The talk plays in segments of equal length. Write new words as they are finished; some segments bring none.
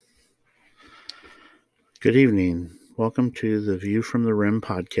Good evening. Welcome to the View from the Rim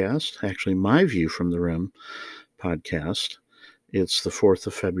podcast. Actually, my View from the Rim podcast. It's the 4th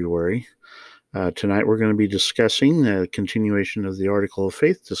of February. Tonight we're going to be discussing a continuation of the Article of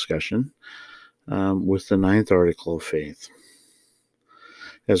Faith discussion with the 9th Article of Faith.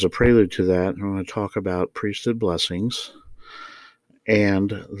 As a prelude to that, I want to talk about priesthood blessings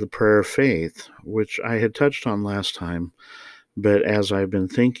and the prayer of faith, which I had touched on last time. But as I've been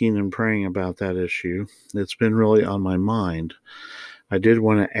thinking and praying about that issue, it's been really on my mind. I did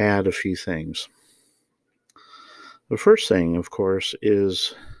want to add a few things. The first thing, of course,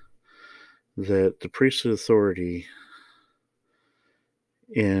 is that the priesthood authority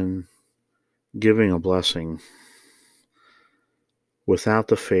in giving a blessing without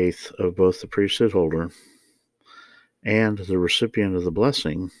the faith of both the priesthood holder and the recipient of the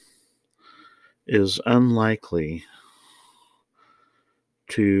blessing is unlikely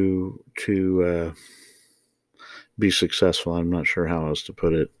to be successful. I'm not sure how else to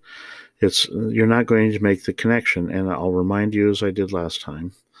put it. You're not going to make the connection, and I'll remind you, as I said last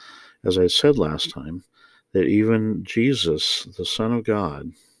time, that even Jesus, the Son of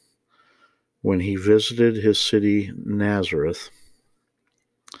God, when he visited his city Nazareth,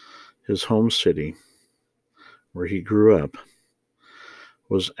 his home city, where he grew up,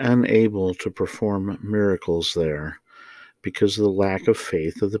 was unable to perform miracles there because of the lack of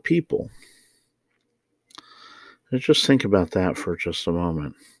faith of the people. Let's just think about that for just a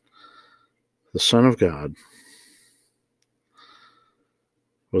moment. The Son of God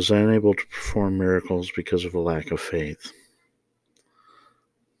was unable to perform miracles because of a lack of faith.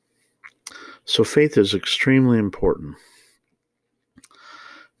 So faith is extremely important.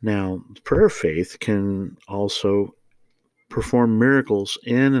 Now, prayer of faith can also perform miracles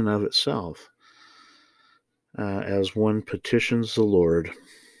in and of itself as one petitions the Lord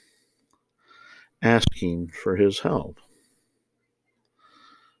asking for his help.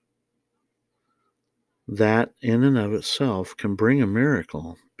 That in and of itself can bring a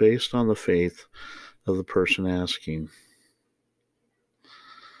miracle based on the faith of the person asking.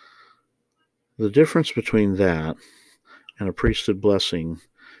 The difference between that and a priesthood blessing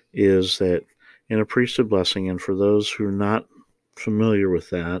is that in a priesthood blessing, and for those who are not familiar with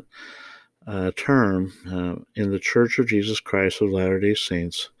that term, in the Church of Jesus Christ of Latter-day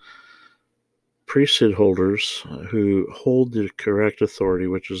Saints, priesthood holders who hold the correct authority,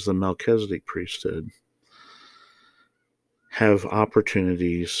 which is the Melchizedek priesthood, have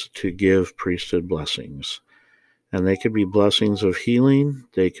opportunities to give priesthood blessings. And they can be blessings of healing,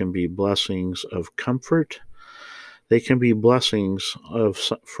 they can be blessings of comfort, they can be blessings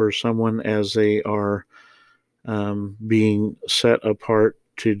for someone as they are being set apart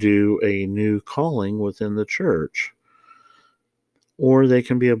to do a new calling within the church. Or they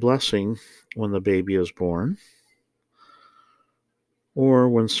can be a blessing when the baby is born, or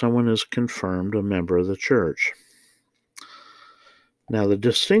when someone is confirmed a member of the church. Now, the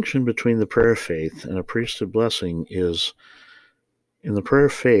distinction between the prayer of faith and a priesthood blessing is, in the prayer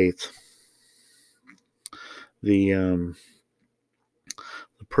of faith, the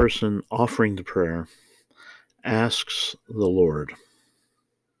person offering the prayer asks the Lord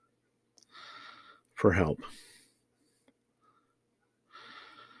for help.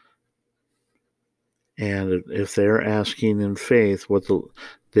 And if they're asking in faith,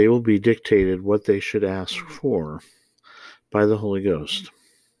 they will be dictated what they should ask for by the Holy Ghost.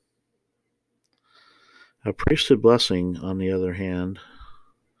 A priesthood blessing, on the other hand,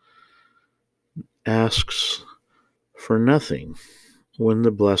 asks for nothing when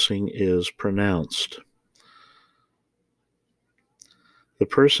the blessing is pronounced. The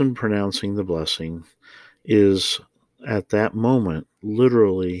person pronouncing the blessing is, at that moment,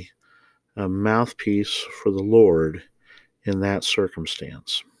 literally a mouthpiece for the Lord in that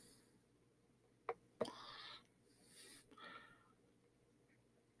circumstance.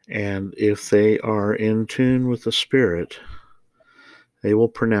 And if they are in tune with the Spirit, they will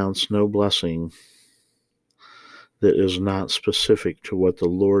pronounce no blessing that is not specific to what the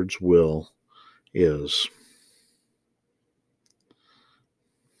Lord's will is.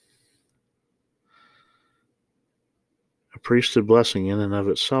 A priesthood blessing in and of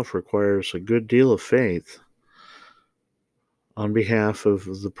itself requires a good deal of faith on behalf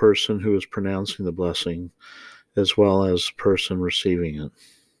of the person who is pronouncing the blessing, as well as the person receiving it.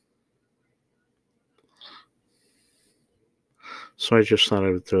 So I just thought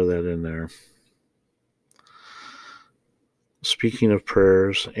I would throw that in there. Speaking of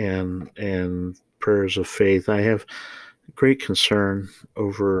prayers and prayers of faith, I have great concern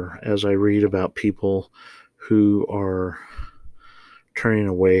over, as I read about people who are turning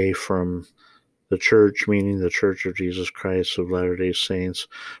away from the church, meaning the Church of Jesus Christ of Latter-day Saints,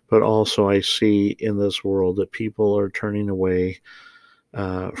 but also I see in this world that people are turning away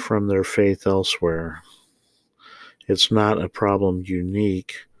from their faith elsewhere. It's not a problem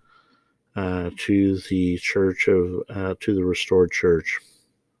unique to the church to the restored church.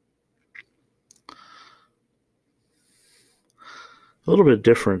 A little bit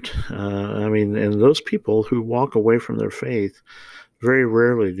different. And those people who walk away from their faith, very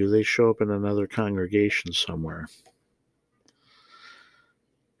rarely do they show up in another congregation somewhere.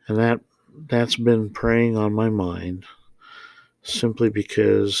 And that's been preying on my mind, simply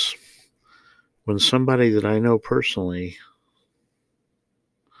because when somebody that I know personally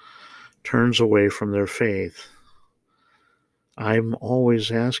turns away from their faith, I'm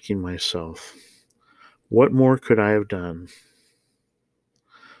always asking myself, what more could I have done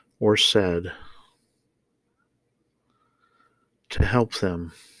or said to help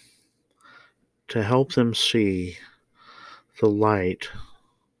them see the light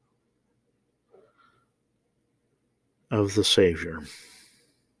of the Savior?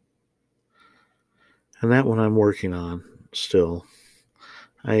 And that one I'm working on still.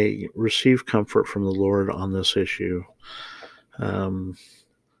 I receive comfort from the Lord on this issue,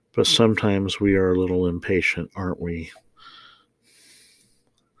 but sometimes we are a little impatient, aren't we?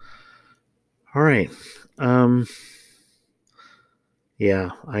 All right. Yeah,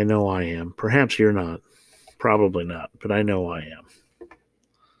 I know I am. Perhaps you're not. Probably not, but I know I am.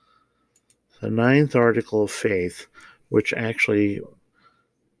 The ninth article of faith, which actually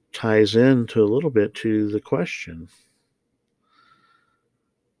ties into a little bit to the question.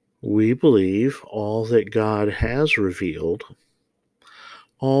 We believe all that God has revealed,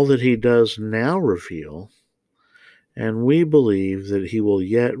 all that he does now reveal, and we believe that he will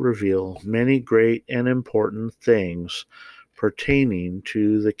yet reveal many great and important things pertaining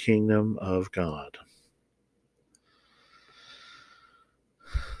to the kingdom of God.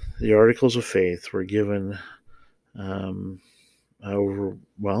 The Articles of Faith were given over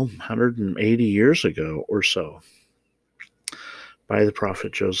 180 years ago or so by the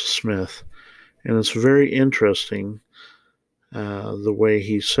prophet Joseph Smith. And it's very interesting the way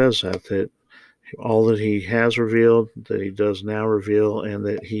he says that all that he has revealed, that he does now reveal, and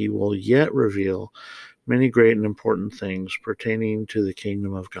that he will yet reveal many great and important things pertaining to the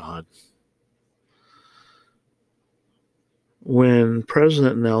kingdom of God. When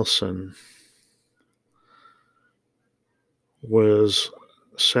President Nelson was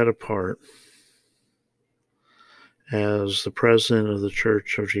set apart as the president of the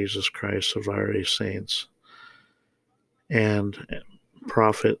Church of Jesus Christ of Latter-day Saints and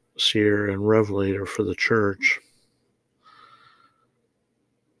prophet, seer, and revelator for the church,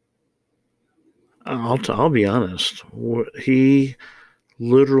 I'll be honest, he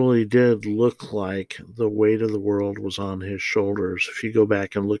literally did look like the weight of the world was on his shoulders if you go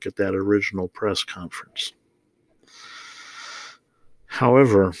back and look at that original press conference.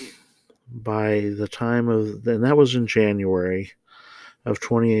 However, by the time and that was in January of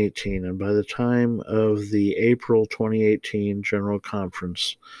 2018, and by the time of the April 2018 General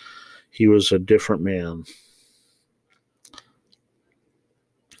Conference, he was a different man.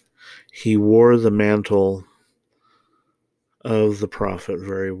 He wore the mantle of the prophet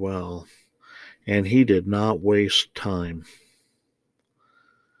very well, and he did not waste time.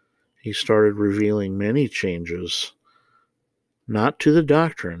 He started revealing many changes, not to the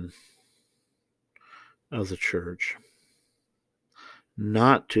doctrine of the church,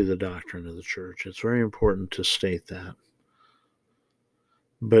 not to the doctrine of the church. It's very important to state that.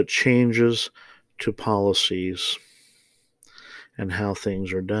 But changes to policies and how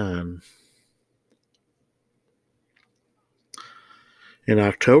things are done. In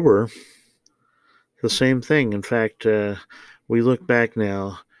October, the same thing. In fact, we look back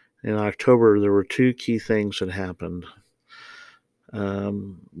now, in October, there were two key things that happened.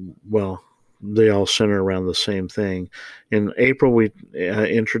 They all center around the same thing. In April, we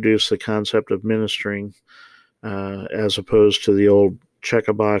introduced the concept of ministering as opposed to the old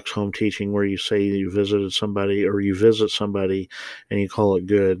check-a-box home teaching where you say you visited somebody or you visit somebody and you call it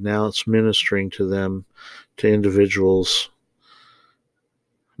good. Now it's ministering to them, to individuals,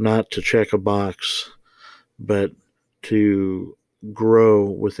 not to check a box, but to grow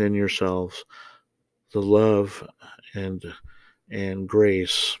within yourselves the love and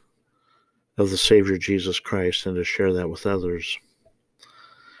grace of the Savior Jesus Christ and to share that with others.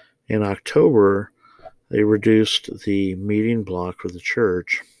 In October, they reduced the meeting block for the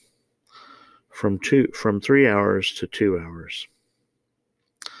church from 3 hours to 2 hours.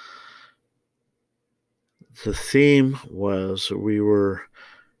 The theme was we were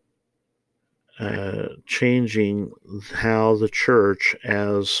changing how the church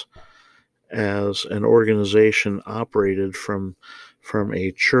as an organization operated from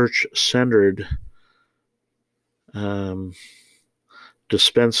a church-centered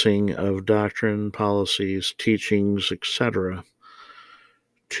dispensing of doctrine, policies, teachings, etc.,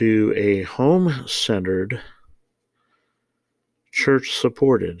 to a home-centered,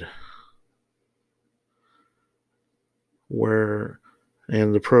 church-supported,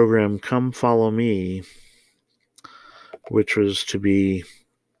 and the program Come Follow Me, which was to be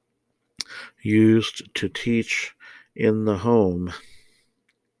used to teach in the home.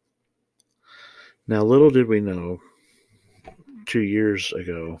 Now, little did we know 2 years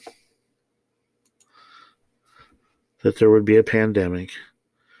ago that there would be a pandemic,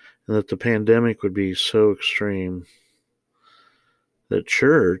 and that the pandemic would be so extreme that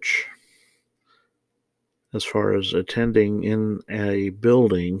church, as far as attending in a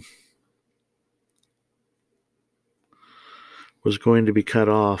building, was going to be cut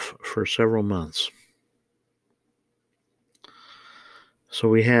off for several months. So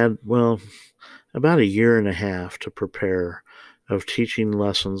we had, about a year and a half to prepare of teaching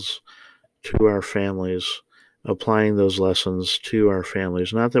lessons to our families, applying those lessons to our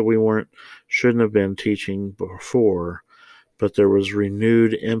families. Not that we shouldn't have been teaching before, but there was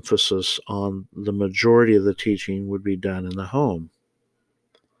renewed emphasis on the majority of the teaching would be done in the home.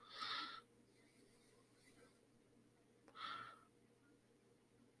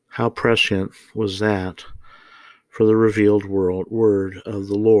 How prescient was that for the revealed word of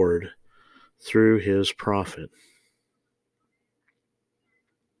the Lord through his prophet?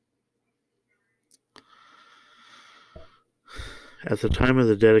 At the time of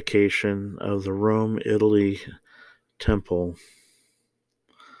the dedication of the Rome, Italy temple,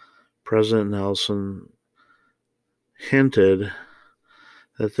 President Nelson hinted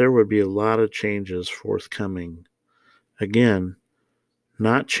that there would be a lot of changes forthcoming. Again,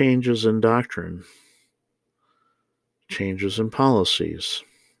 not changes in doctrine, changes in policies,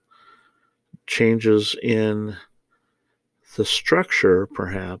 changes in the structure,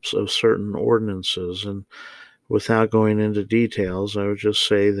 perhaps, of certain ordinances. And without going into details, I would just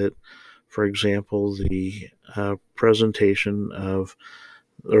say that, for example, the presentation of,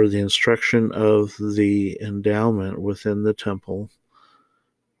 or the instruction of the endowment within the temple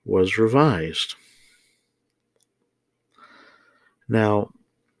was revised. Now,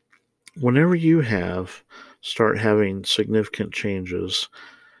 whenever you start having significant changes,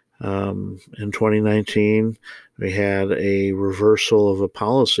 in 2019, we had a reversal of a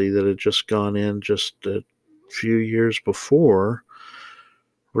policy that had just gone in just a few years before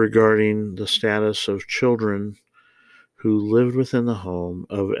regarding the status of children who lived within the home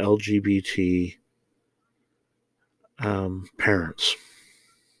of LGBT parents.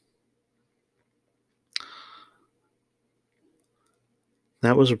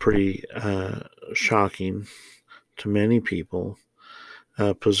 That was a pretty shocking to many people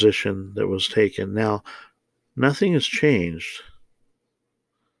position that was taken. Now, nothing has changed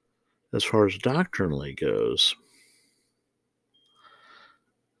as far as doctrinally goes,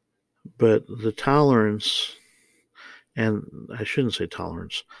 but the tolerance, and I shouldn't say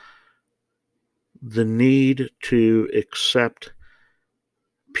tolerance, the need to accept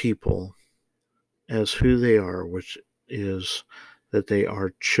people as who they are, which is that they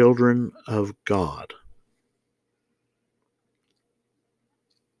are children of God.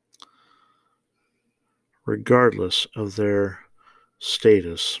 Regardless of their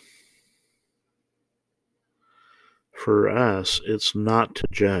status. For us, it's not to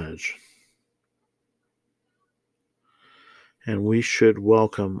judge. And we should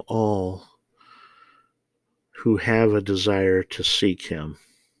welcome all who have a desire to seek him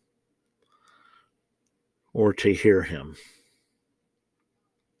or to hear him.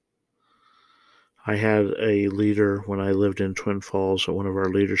 I had a leader when I lived in Twin Falls at one of our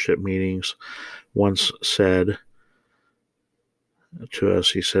leadership meetings once said to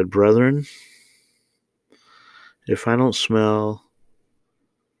us, he said, "Brethren, if I don't smell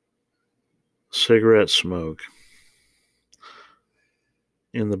cigarette smoke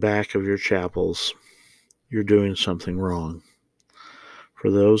in the back of your chapels, you're doing something wrong." For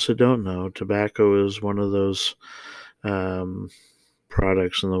those that don't know, tobacco is one of those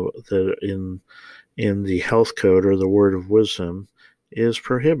products in the health code or the word of wisdom is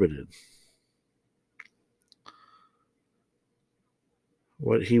prohibited.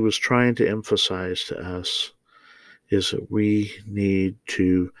 What he was trying to emphasize to us is that we need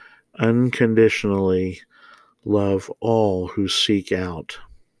to unconditionally love all who seek out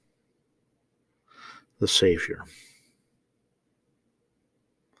the Savior.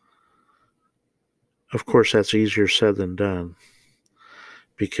 Of course, that's easier said than done,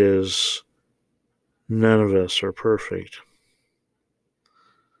 because none of us are perfect.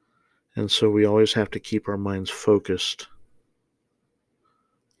 And so we always have to keep our minds focused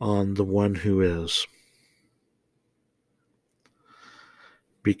on the one who is,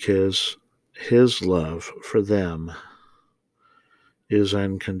 because his love for them is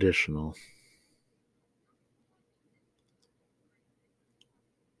unconditional.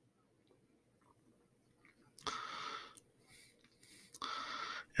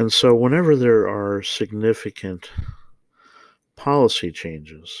 And so whenever there are significant policy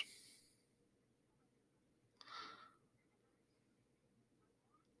changes,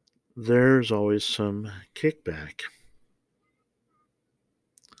 there's always some kickback.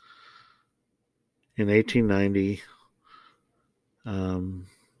 In 1890,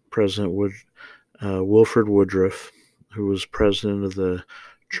 President Wilford Woodruff, who was president of the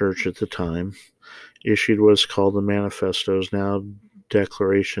church at the time, issued what's called the Manifestos, now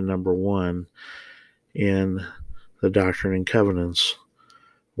Declaration Number 1 in the Doctrine and Covenants,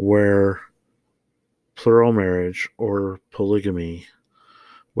 where plural marriage or polygamy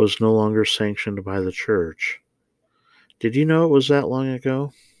was no longer sanctioned by the church. Did you know it was that long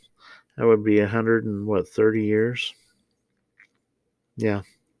ago? That would be 30 years? Yeah.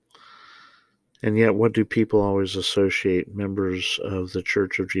 And yet, what do people always associate members of the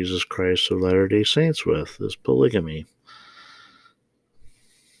Church of Jesus Christ of Latter-day Saints with? Is polygamy.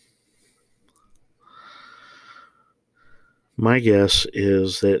 My guess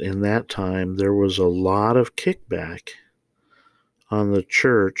is that in that time, there was a lot of kickback on the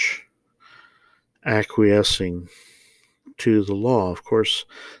church acquiescing to the law. Of course,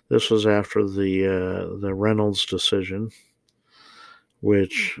 this was after the Reynolds decision,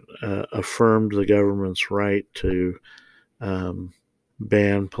 which affirmed the government's right to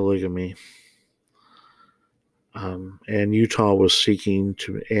ban polygamy. And Utah was seeking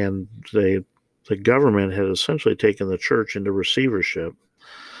to, and the government had essentially taken the church into receivership.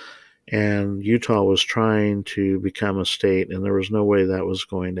 And Utah was trying to become a state, and there was no way that was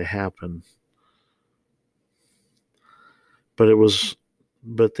going to happen.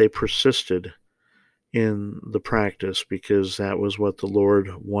 But they persisted in the practice because that was what the Lord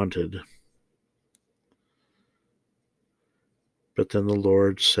wanted. But then the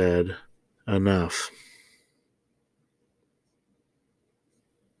Lord said, enough.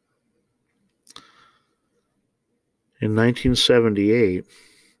 In 1978,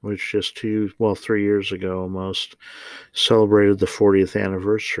 which just 3 years ago almost, celebrated the 40th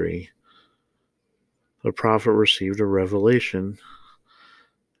anniversary, the prophet received a revelation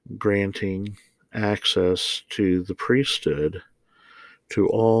granting access to the priesthood to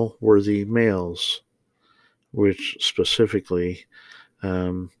all worthy males, which specifically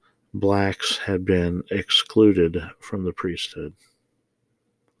blacks had been excluded from the priesthood.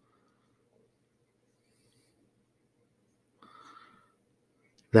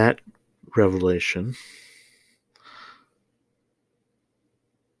 That revelation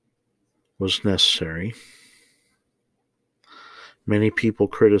was necessary. Many people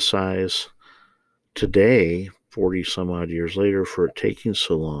criticize today, 40 some odd years later, for it taking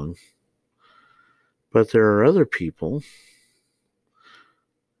so long. But there are other people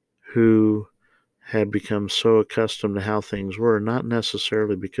who had become so accustomed to how things were, not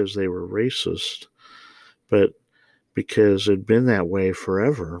necessarily because they were racist, but because it had been that way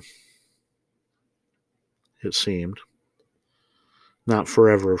forever, it seemed. Not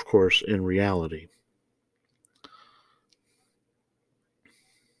forever, of course, in reality.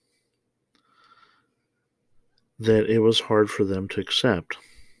 That it was hard for them to accept.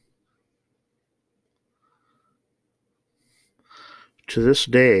 To this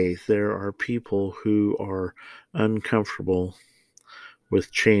day, there are people who are uncomfortable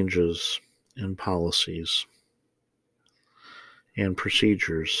with changes in policies and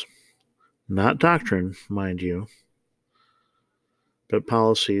procedures. Not doctrine, mind you, but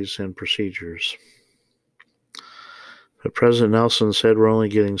policies and procedures. But President Nelson said we're only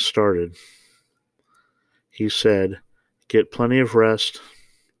getting started. He said, get plenty of rest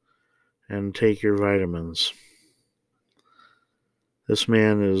and take your vitamins. This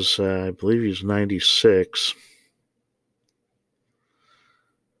man is, I believe he's 96.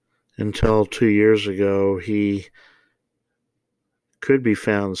 Until 2 years ago, he could be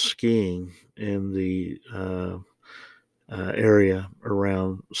found skiing in the area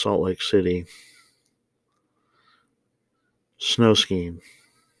around Salt Lake City, snow skiing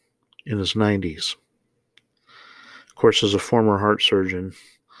in his 90s. Of course, as a former heart surgeon,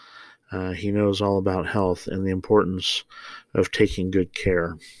 he knows all about health and the importance of taking good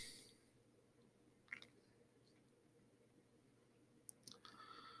care.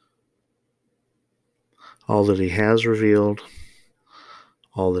 all that he has revealed,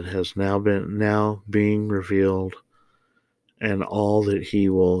 all that has now being revealed, and all that he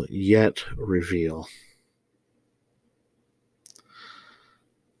will yet reveal.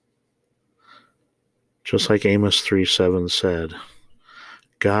 Just like Amos 3:7 said,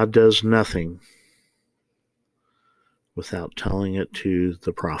 God does nothing without telling it to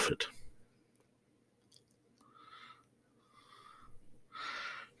the prophet.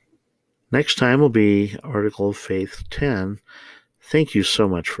 Next time will be Article of Faith 10. Thank you so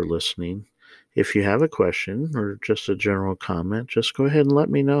much for listening. If you have a question or just a general comment, just go ahead and let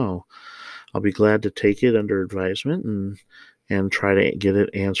me know. I'll be glad to take it under advisement and try to get it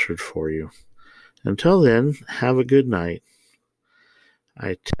answered for you. Until then, have a good night.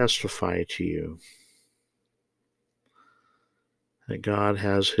 I testify to you that God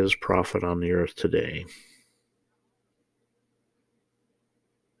has his prophet on the earth today.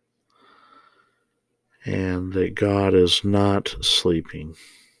 And that God is not sleeping.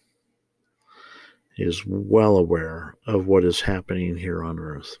 He is well aware of what is happening here on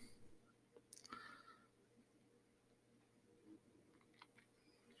earth.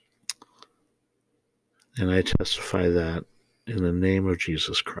 And I testify that in the name of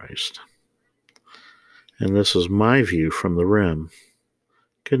Jesus Christ. And this is my view from the rim.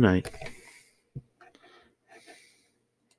 Good night.